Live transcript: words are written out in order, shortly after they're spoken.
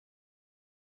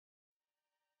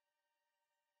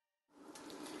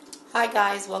Hi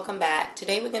guys, welcome back.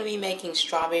 Today we're going to be making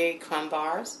strawberry crumb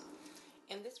bars.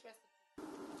 In this recipe,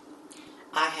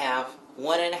 I have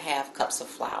 1.5 cups of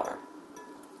flour.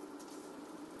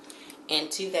 And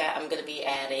to that, I'm going to be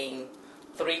adding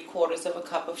 3/4 of a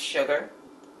cup of sugar,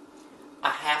 a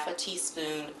 1/2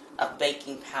 teaspoon of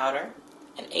baking powder,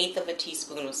 1/8 of a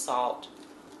teaspoon of salt,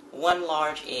 1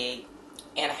 large egg,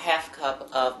 and a 1/2 cup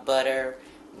of butter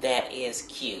that is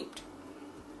cubed.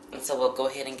 And so we'll go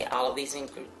ahead and get all of these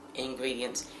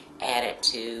ingredients added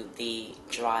to the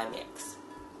dry mix.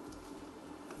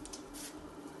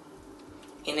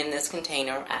 And in this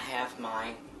container I have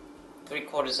my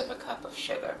 3/4 of a cup of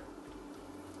sugar.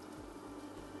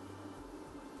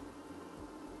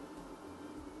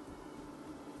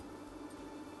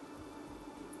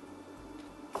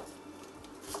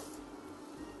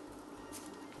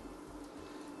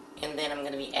 And then I'm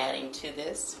going to be adding to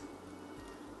this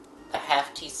a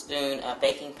 1/2 teaspoon of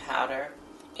baking powder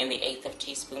and the 1/8 of a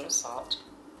teaspoon of salt.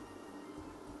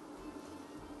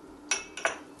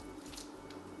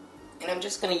 And I'm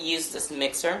just going to use this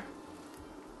mixer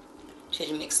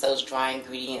to mix those dry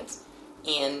ingredients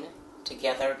in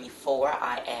together before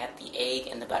I add the egg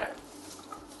and the butter.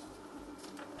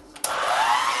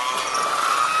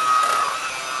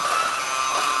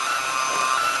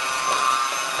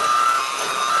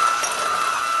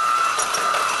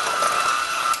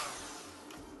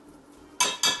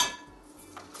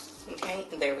 Okay,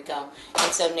 and there we go.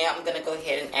 And so now I'm going to go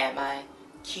ahead and add my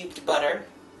cubed butter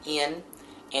in,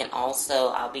 and also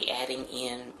I'll be adding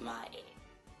in my egg.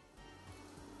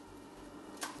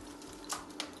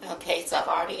 Okay, so I've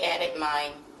already added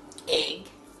my egg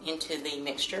into the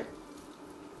mixture,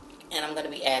 and I'm going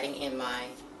to be adding in my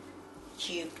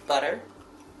cubed butter.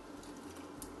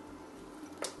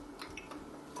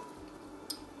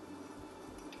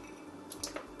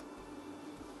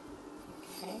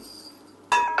 Okay.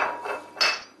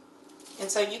 And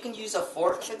so you can use a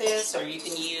fork for this, or you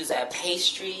can use a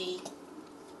pastry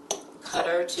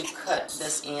cutter to cut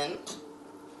this in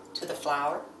to the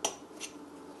flour.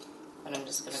 But I'm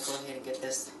just going to go ahead and get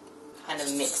this kind of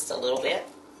mixed a little bit.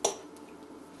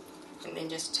 And then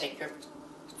just take your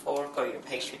fork or your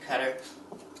pastry cutter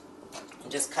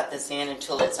and just cut this in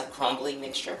until it's a crumbly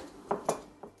mixture.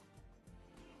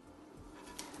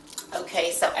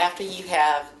 Okay, so after you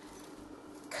have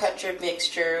cut your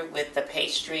mixture with the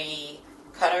pastry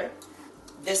cutter,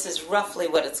 this is roughly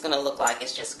what it's going to look like.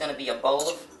 It's just going to be a bowl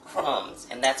of crumbs,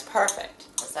 and that's perfect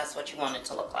because that's what you want it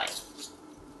to look like.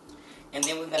 And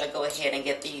then we're going to go ahead and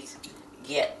get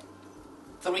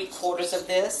 3/4 of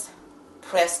this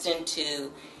pressed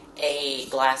into a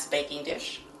glass baking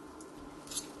dish,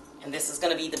 and this is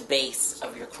going to be the base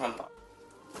of your crumb bar.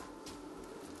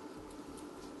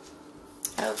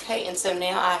 Okay, and so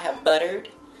now I have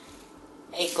buttered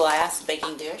a glass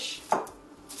baking dish.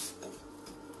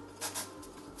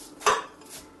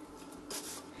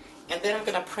 And then I'm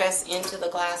going to press into the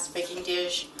glass baking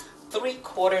dish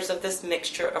 3/4 of this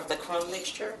mixture of the crumb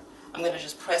mixture. I'm going to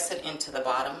just press it into the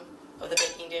bottom of the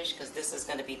baking dish because this is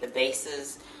going to be the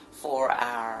basis for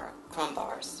our crumb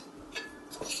bars.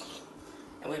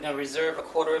 And we're going to reserve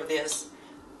 1/4 of this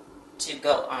to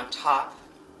go on top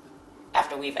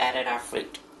after we've added our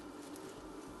fruit.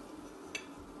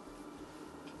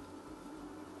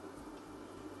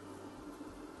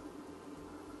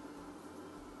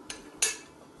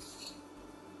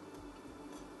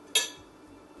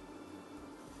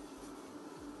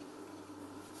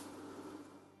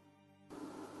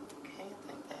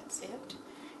 It,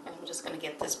 and I'm just going to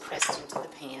get this pressed into the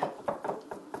pan.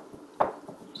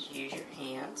 Just use your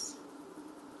hands.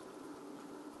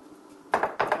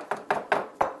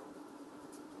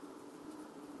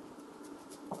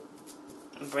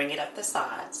 And bring it up the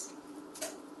sides.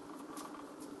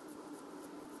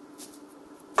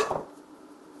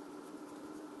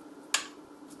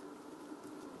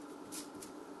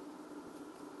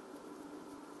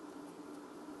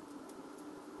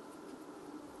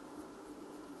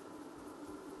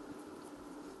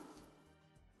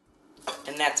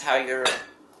 And that's how your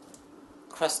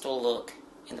crust will look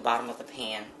in the bottom of the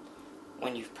pan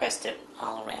when you've pressed it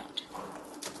all around.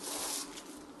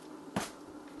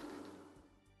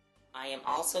 I am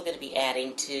also going to be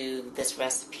adding to this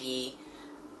recipe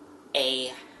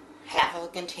a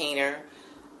 1/2 container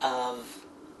of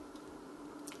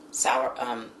a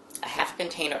 1/2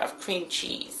 container of cream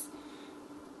cheese.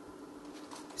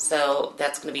 So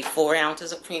that's going to be 4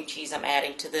 ounces of cream cheese I'm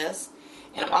adding to this.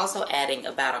 And I'm also adding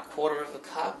about 1/4 of a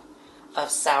cup of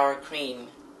sour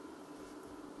cream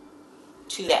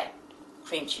to that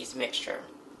cream cheese mixture.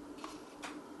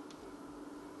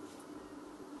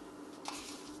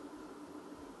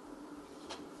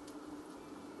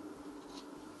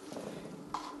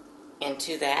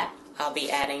 to that, I'll be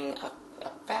adding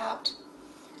about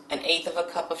 1/8 of a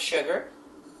cup of sugar.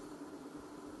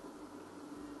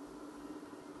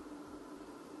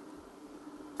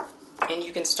 And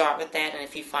you can start with that, and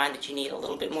if you find that you need a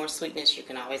little bit more sweetness, you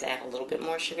can always add a little bit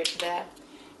more sugar to that.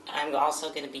 I'm also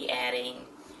going to be adding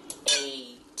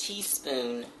a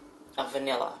teaspoon of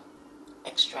vanilla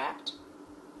extract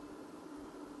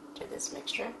to this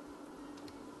mixture.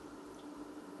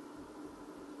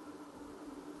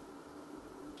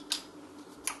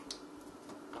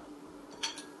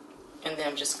 And then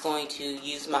I'm just going to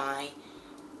use my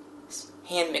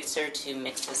hand mixer to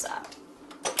mix this up.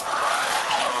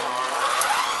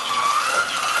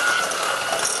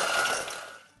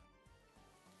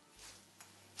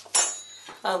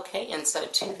 Okay, and so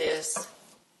to this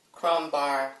crumb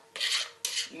bar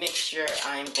mixture,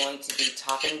 I'm going to be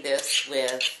topping this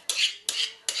with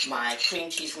my cream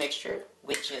cheese mixture,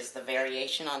 which is the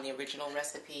variation on the original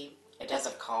recipe. It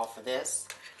doesn't call for this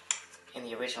in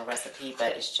the original recipe,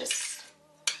 but it's just,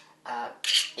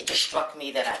 it just struck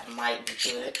me that it might be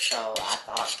good, so I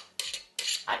thought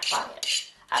I'd try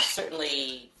it. I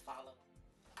certainly follow.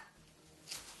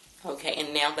 Okay,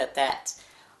 and now that that's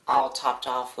all topped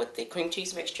off with the cream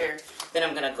cheese mixture, then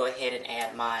I'm going to go ahead and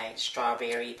add my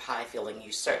strawberry pie filling.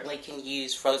 You certainly can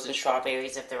use frozen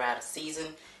strawberries if they're out of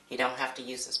season. You don't have to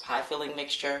use this pie filling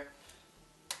mixture.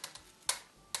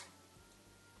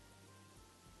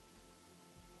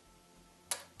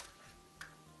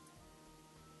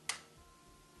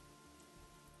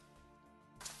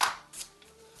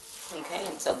 Okay,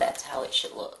 and so that's how it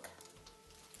should look.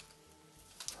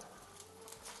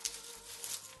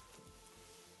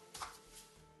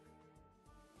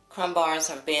 Crumb bars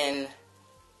have been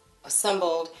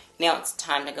assembled. Now it's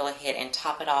time to go ahead and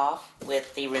top it off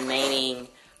with the remaining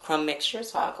crumb mixture,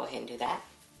 so I'll go ahead and do that.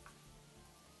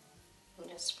 And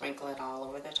just sprinkle it all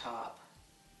over the top.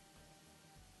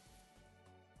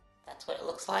 That's what it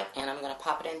looks like, and I'm going to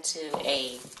pop it into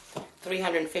a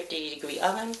 350-degree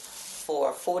oven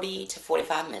for 40 to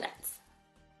 45 minutes.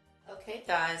 Okay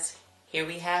guys, here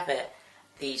we have it.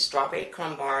 The strawberry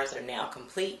crumb bars are now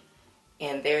complete,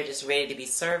 and they're just ready to be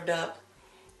served up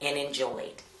and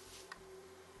enjoyed.